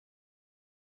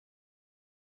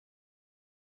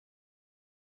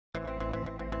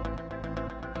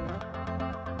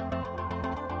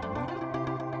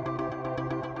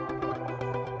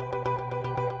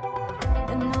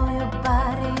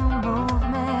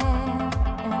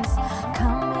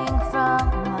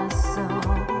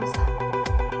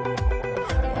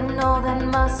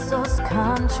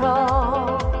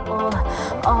control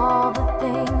all the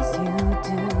things you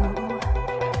do.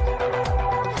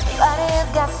 Body has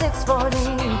got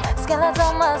 640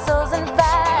 skeletal muscles, in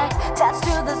fact, attached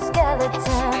to the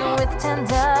skeleton with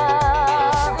tendons.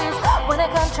 When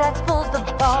it contracts, pulls the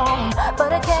bone,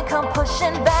 but it can't come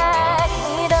pushing back.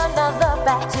 Need another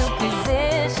back to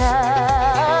position.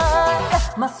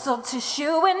 Muscle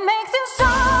tissue, it makes you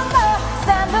stronger.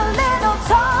 Stand a little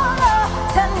taller.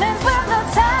 Tendons will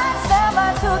attach never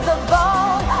to the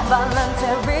bone.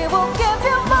 Voluntary will give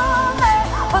you movement.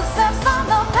 Footsteps on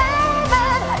the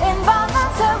pavement.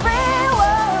 Involuntary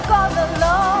work all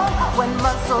alone. When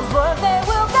muscles work, they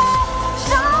will get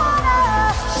stronger,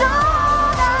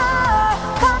 stronger.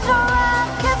 Cause your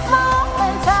eyes get small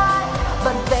and tight,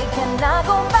 but they cannot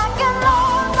go back and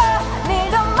longer.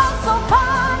 Need a muscle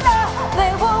partner.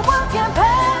 They will work in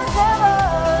pairs, never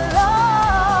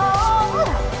alone.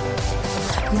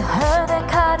 You heard the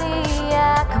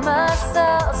cardiac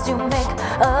muscles to make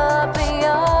up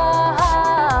your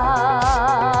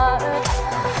heart.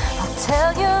 I'll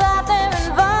tell you that they're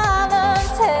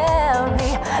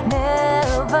involuntary,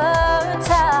 never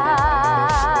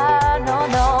tired. No,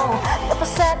 no, the upper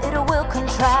set, it will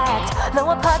contract.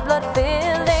 Lower part, blood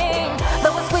filling.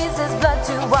 Lower squeezes, blood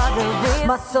to water.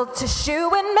 Muscle tissue,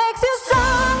 it makes you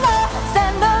stronger.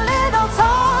 Stand a little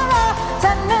taller.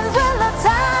 Tendons will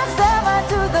attach never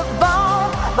to the bone.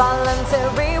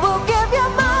 Voluntary will give you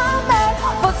movement.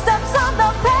 Footsteps on the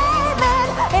pavement.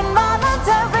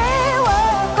 Involuntary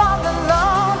work all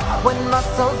alone. When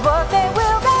muscles work,